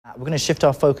We're going to shift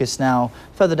our focus now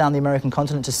further down the American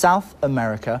continent to South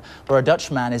America, where a Dutch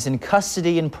man is in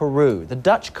custody in Peru. The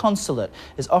Dutch consulate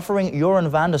is offering Joran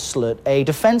van der Sloot a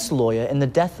defense lawyer in the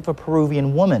death of a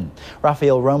Peruvian woman.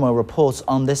 Rafael Romo reports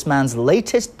on this man's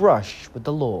latest brush with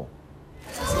the law.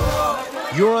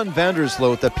 Joran van der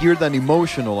Sloot appeared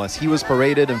unemotional as he was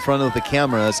paraded in front of the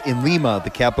cameras in Lima, the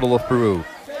capital of Peru.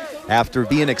 After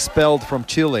being expelled from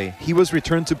Chile, he was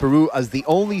returned to Peru as the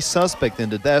only suspect in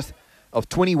the death of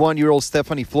 21-year-old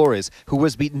Stephany Flores, who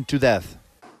was beaten to death.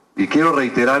 The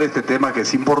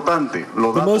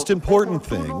most important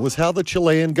thing was how the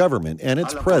Chilean government and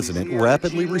its president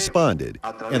rapidly responded,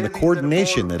 and the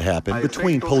coordination that happened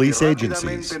between police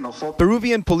agencies.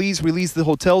 Peruvian police released the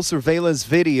hotel surveillance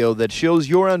video that shows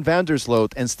Joran van der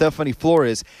Sloot and Stephany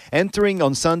Flores entering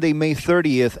on Sunday, May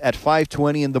 30th at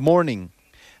 5:20 in the morning.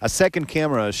 A second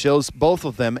camera shows both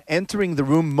of them entering the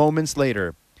room moments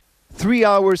later. 3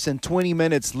 hours and 20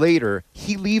 minutes later,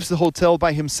 he leaves the hotel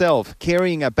by himself,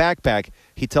 carrying a backpack.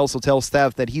 He tells hotel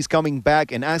staff that he's coming back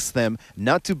and asks them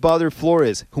not to bother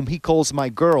Flores, whom he calls my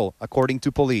girl, according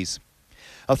to police.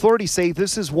 Authorities say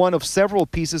this is one of several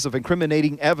pieces of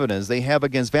incriminating evidence they have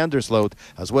against van der Sloot,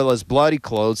 as well as bloody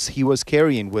clothes he was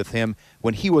carrying with him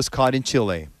when he was caught in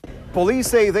Chile. Police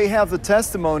say they have the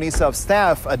testimonies of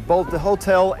staff at both the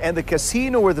hotel and the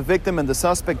casino where the victim and the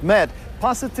suspect met,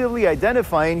 positively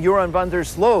identifying Joran van der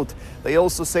Sloot. They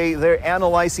also say they're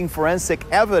analyzing forensic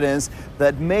evidence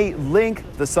that may link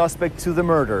the suspect to the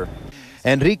murder.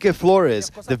 Enrique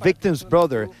Flores, the victim's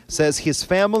brother, says his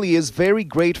family is very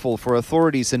grateful for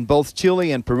authorities in both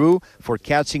Chile and Peru for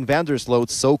catching van der Sloot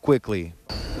so quickly.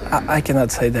 I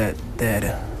cannot say that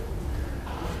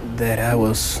I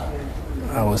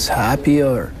was happy,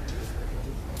 or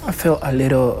I felt a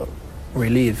little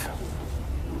relief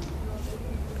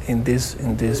in this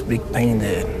big pain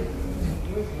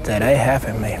that I have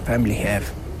and my family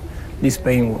have. This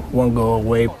pain won't go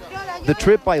away. The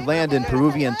trip by land in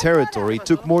Peruvian territory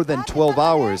took more than 12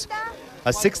 hours.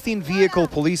 A 16-vehicle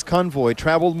police convoy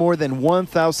traveled more than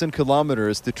 1,000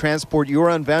 kilometers to transport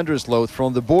Joran van der Sloot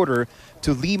from the border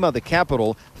to Lima, the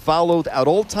capital, followed at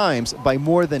all times by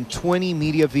more than 20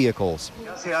 media vehicles.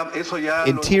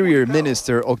 Interior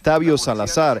Minister Octavio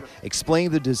Salazar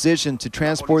explained the decision to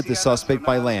transport the suspect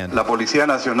by land.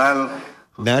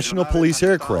 National police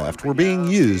aircraft were being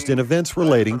used in events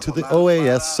relating to the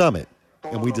OAS summit,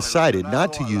 and we decided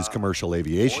not to use commercial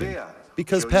aviation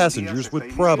because passengers would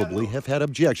probably have had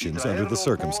objections under the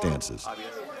circumstances.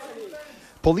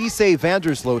 Police say van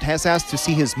der Sloot has asked to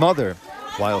see his mother.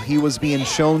 While he was being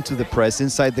shown to the press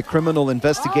inside the Criminal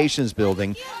Investigations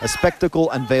building, a spectacle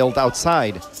unveiled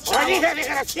outside.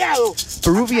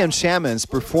 Peruvian shamans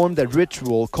performed a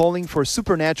ritual calling for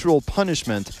supernatural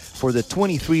punishment for the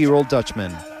 23-year-old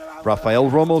Dutchman. Rafael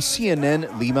Romo,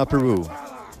 CNN, Lima, Peru.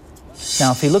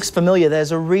 Now, if he looks familiar,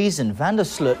 there's a reason. Van der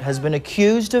Sloot has been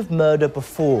accused of murder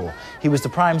before. He was the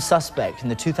prime suspect in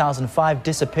the 2005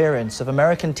 disappearance of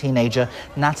American teenager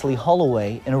Natalee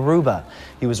Holloway in Aruba.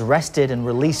 He was arrested and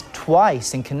released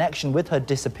twice in connection with her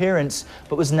disappearance,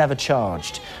 but was never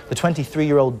charged. The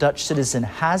 23-year-old Dutch citizen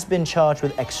has been charged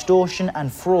with extortion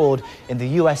and fraud in the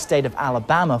U.S. state of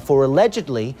Alabama for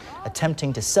allegedly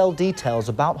attempting to sell details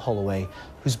about Holloway,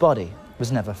 whose body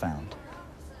was never found.